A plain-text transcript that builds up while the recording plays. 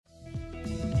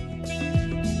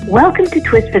Welcome to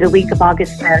Twist for the week of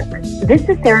August 10th. This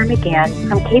is Sarah McGann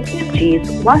from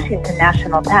KPMG's Washington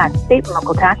National Tax State and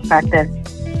Local Tax Practice.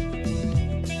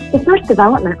 The first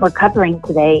development we're covering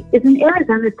today is an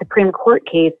Arizona Supreme Court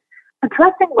case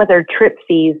addressing whether trip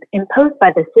fees imposed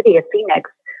by the city of Phoenix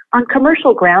on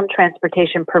commercial ground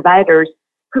transportation providers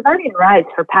providing rides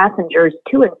for passengers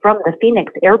to and from the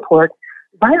Phoenix airport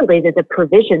violated a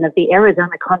provision of the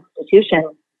Arizona Constitution.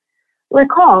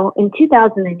 Recall, in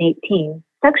 2018,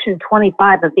 Section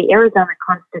 25 of the Arizona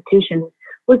Constitution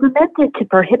was amended to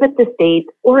prohibit the state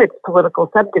or its political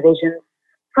subdivisions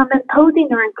from imposing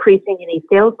or increasing any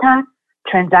sales tax,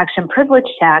 transaction privilege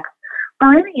tax,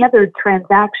 or any other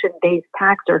transaction-based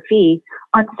tax or fee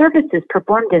on services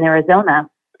performed in Arizona.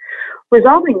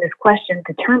 Resolving this question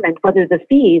determined whether the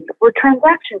fees were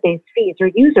transaction-based fees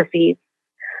or user fees.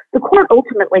 The court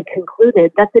ultimately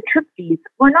concluded that the trip fees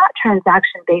were not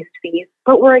transaction-based fees,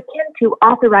 but were akin to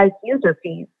authorized user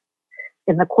fees.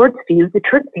 In the court's view, the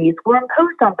trip fees were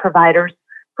imposed on providers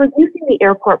for using the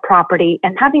airport property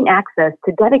and having access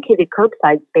to dedicated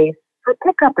curbside space for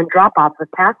pickup and drop-off of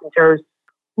passengers.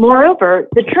 Moreover,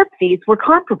 the trip fees were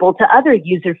comparable to other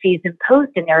user fees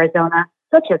imposed in Arizona,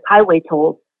 such as highway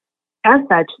tolls. As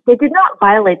such, they did not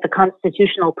violate the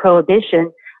constitutional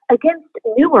prohibition against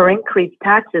new or increased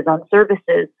taxes on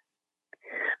services.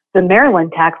 The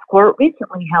Maryland Tax Court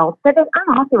recently held that an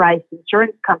unauthorized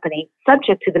insurance company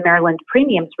subject to the Maryland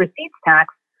Premiums Receipts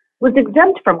Tax was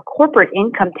exempt from corporate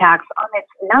income tax on its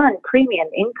non-premium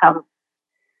income.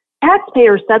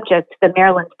 Taxpayers subject to the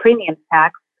Maryland Premiums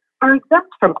Tax are exempt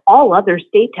from all other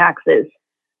state taxes.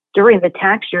 During the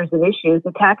tax years at issue,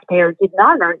 the taxpayer did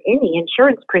not earn any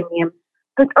insurance premium,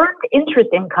 but earned interest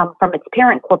income from its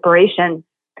parent corporation.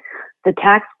 The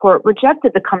tax court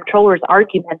rejected the comptroller's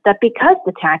argument that because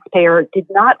the taxpayer did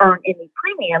not earn any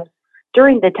premiums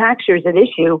during the tax years at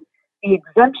issue, the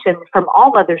exemption from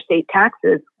all other state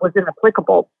taxes was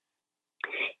inapplicable.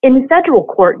 In federal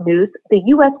court news, the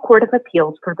U.S. Court of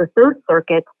Appeals for the Third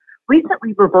Circuit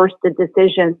recently reversed the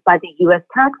decisions by the U.S.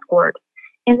 Tax Court,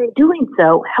 and in doing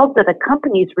so, held that a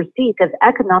company's receipt of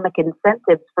economic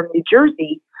incentives from New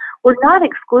Jersey were not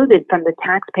excluded from the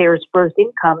taxpayer's gross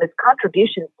income as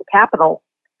contributions to capital.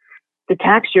 The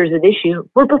tax years at issue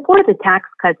were before the Tax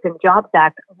Cuts and Jobs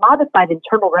Act modified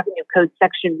Internal Revenue Code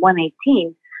Section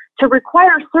 118 to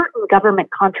require certain government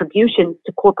contributions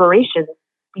to corporations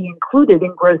be included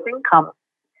in gross income.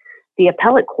 The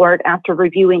appellate court, after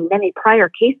reviewing many prior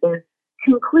cases,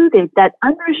 concluded that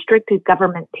unrestricted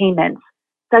government payments,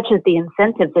 such as the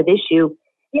incentives at issue,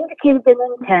 indicated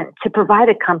an intent to provide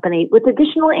a company with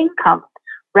additional income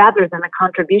rather than a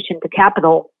contribution to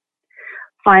capital.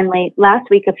 Finally, last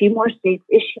week, a few more states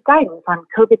issued guidance on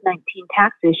COVID-19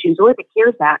 tax issues or the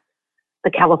CARES Act.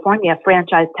 The California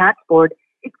Franchise Tax Board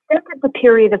extended the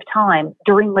period of time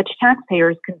during which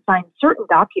taxpayers can sign certain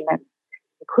documents,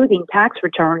 including tax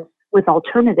returns, with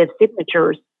alternative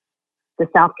signatures. The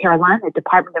South Carolina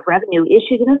Department of Revenue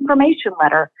issued an information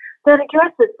letter that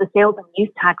addresses the sales and use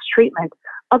tax treatment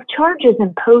of charges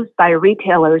imposed by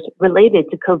retailers related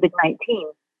to COVID-19.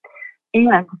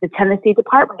 And the Tennessee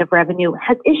Department of Revenue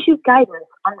has issued guidance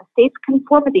on the state's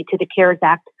conformity to the CARES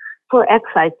Act for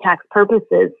excise tax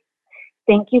purposes.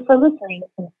 Thank you for listening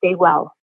and stay well.